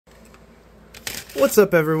What's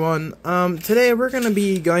up, everyone? Today we're going to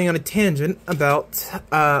be going on a tangent about,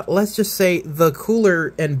 let's just say, the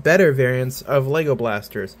cooler and better variants of Lego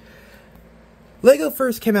blasters. Lego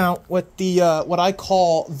first came out with the, what I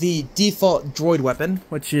call the default droid weapon,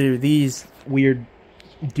 which are these weird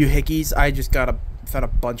doohickeys. I just found a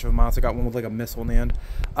bunch of them out. I got one with like a missile in the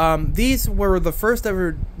end. These were the first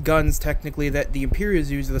ever guns, technically, that the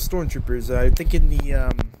Imperials used, the Stormtroopers. I think in the,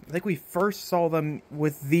 I think we first saw them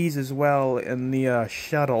with these as well in the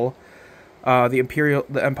shuttle, the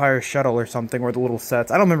Empire shuttle or something, or the little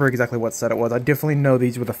sets. I don't remember exactly what set it was. I definitely know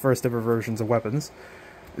these were the first ever versions of weapons.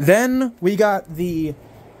 Then we got the,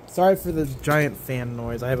 sorry for the giant fan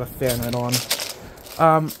noise. I have a fan right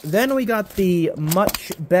on. Then we got the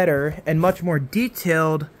much better and much more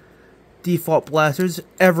detailed default blasters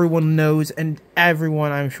everyone knows and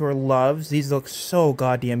everyone, I'm sure, loves. These look so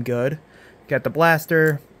goddamn good. Got the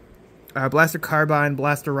blaster, blaster carbine,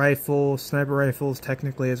 blaster rifle, sniper rifles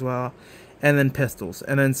technically as well, and then pistols,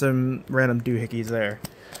 and then some random doohickeys there.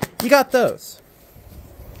 You got those.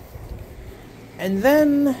 And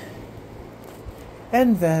then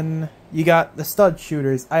you got the stud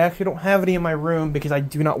shooters. I actually don't have any in my room because I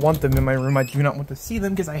do not want them in my room. I do not want to see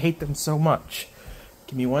them because I hate them so much.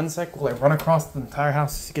 Give me 1 sec while I run across the entire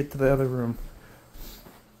house to get to the other room.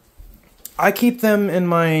 I keep them in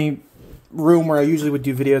my room where I usually would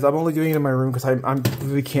do videos. I'm only doing it in my room because I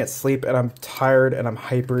really can't sleep and I'm tired and I'm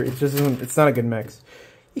hyper. It just isn't, it's not a good mix.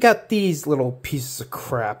 You got these little pieces of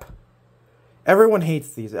crap. Everyone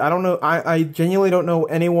hates these. I don't know. I genuinely don't know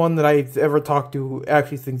anyone that I've ever talked to who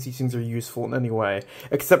actually thinks these things are useful in any way.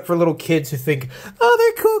 Except for little kids who think, oh,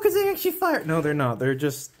 they're cool because they actually fire. No, they're not.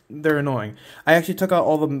 They're annoying. I actually took out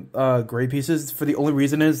all the gray pieces for the only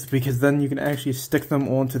reason is because then you can actually stick them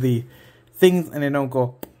onto the things and they don't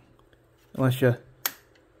go unless you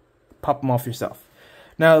pop them off yourself.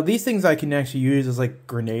 Now, these things I can actually use as, like,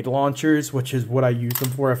 grenade launchers, which is what I use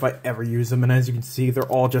them for if I ever use them. And as you can see, they're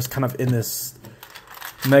all just kind of in this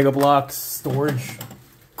Mega Bloks storage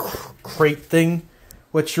crate thing,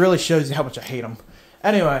 which really shows you how much I hate them.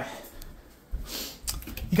 Anyway,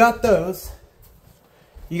 you got those.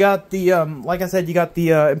 You got the, like I said, you got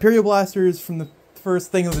the Imperial blasters from the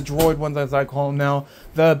first thing of the droid ones, as I call them now.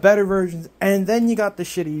 The better versions, and then you got the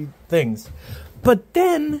shitty things. But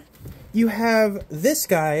then you have this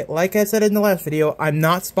guy, like I said in the last video, I'm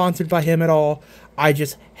not sponsored by him at all. I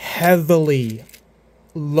just heavily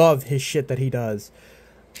love his shit that he does.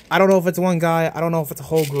 I don't know if it's one guy, I don't know if it's a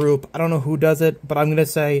whole group, I don't know who does it, but I'm going to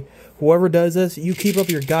say, whoever does this, you keep up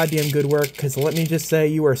your goddamn good work, because let me just say,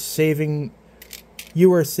 you are saving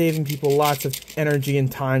people lots of energy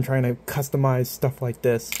and time trying to customize stuff like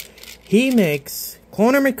this. He makes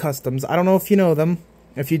Clone Army Customs. I don't know if you know them.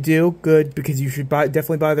 If you do, good, because you should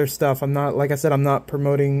definitely buy their stuff. I'm not, like I said, I'm not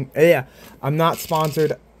promoting, I'm not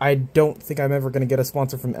sponsored. I don't think I'm ever going to get a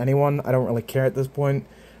sponsor from anyone. I don't really care at this point.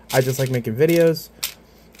 I just like making videos.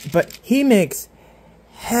 But he makes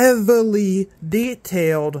heavily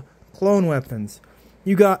detailed clone weapons.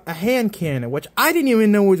 You got a hand cannon, which I didn't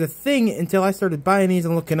even know was a thing until I started buying these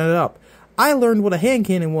and looking it up. I learned what a hand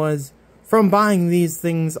cannon was from buying these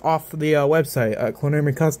things off the website, Clone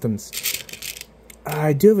Army Customs.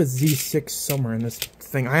 I do have a Z6 somewhere in this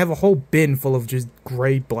thing. I have a whole bin full of just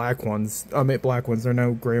gray black ones. Black ones. There are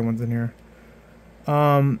no gray ones in here.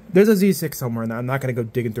 There's a Z6 somewhere, and I'm not going to go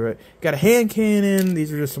digging through it. You got a hand cannon.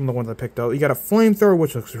 These are just some of the ones I picked out. You got a flamethrower,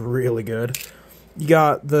 which looks really good. You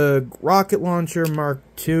got the rocket launcher Mark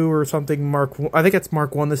II or something. I think it's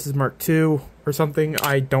Mark 1. This is Mark 2 or something.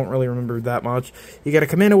 I don't really remember that much. You got a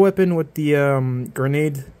commando weapon with the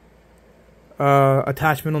grenade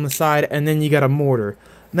attachment on the side, and then you got a mortar.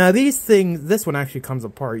 Now these things, this one actually comes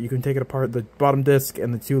apart. You can take it apart, the bottom disc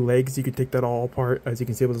and the two legs, you can take that all apart, as you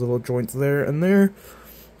can see with those little joints there and there.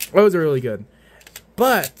 Those are really good.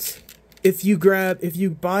 But if you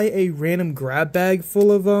buy a random grab bag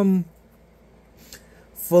full of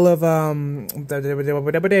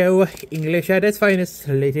English at its finest,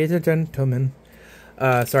 ladies and gentlemen.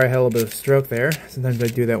 Sorry, I had a little bit of stroke there. Sometimes I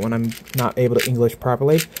do that when I'm not able to English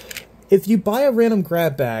properly. If you buy a random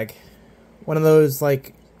grab bag, one of those,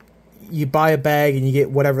 like, you buy a bag and you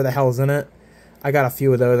get whatever the hell's in it. I got a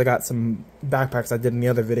few of those. I got some backpacks I did in the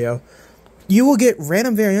other video. You will get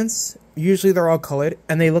random variants. Usually they're all colored,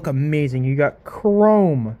 and they look amazing. You got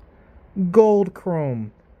chrome, gold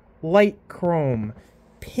chrome, light chrome,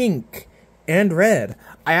 pink, and red.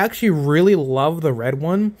 I actually really love the red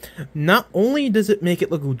one. Not only does it make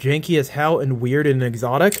it look janky as hell and weird and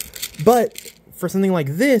exotic, but for something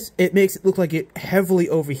like this, it makes it look like it heavily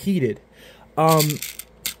overheated.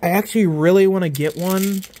 I actually really want to get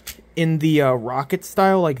one in the rocket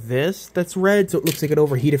style like this that's red, so it looks like it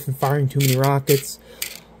overheated from firing too many rockets.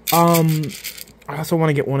 I also want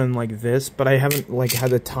to get one in like this, but I haven't like had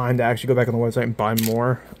the time to actually go back on the website and buy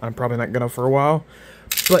more. I'm probably not gonna for a while.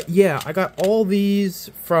 But yeah, I got all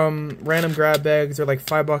these from random grab bags. They're like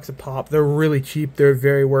 $5 a pop. They're really cheap. They're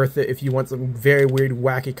very worth it if you want some very weird,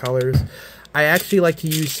 wacky colors. I actually like to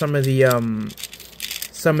use some of these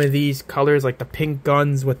colors, like the pink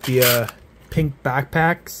guns with the pink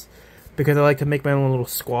backpacks, because I like to make my own little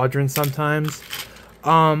squadron sometimes.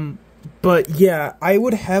 But yeah, I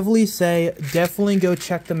would heavily say definitely go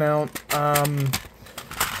check them out.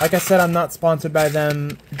 Like I said, I'm not sponsored by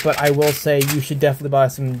them, but I will say you should definitely buy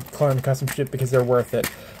some Clone Custom shit because they're worth it.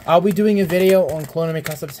 I'll be doing a video on Clone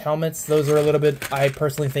Customs helmets. Those are a little bit, I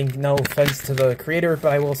personally think, no offense to the creator,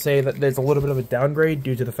 but I will say that there's a little bit of a downgrade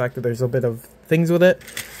due to the fact that there's a bit of things with it.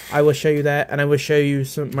 I will show you that, and I will show you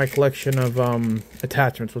my collection of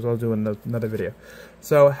attachments, which I'll do in another video.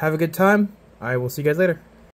 So have a good time. I will see you guys later.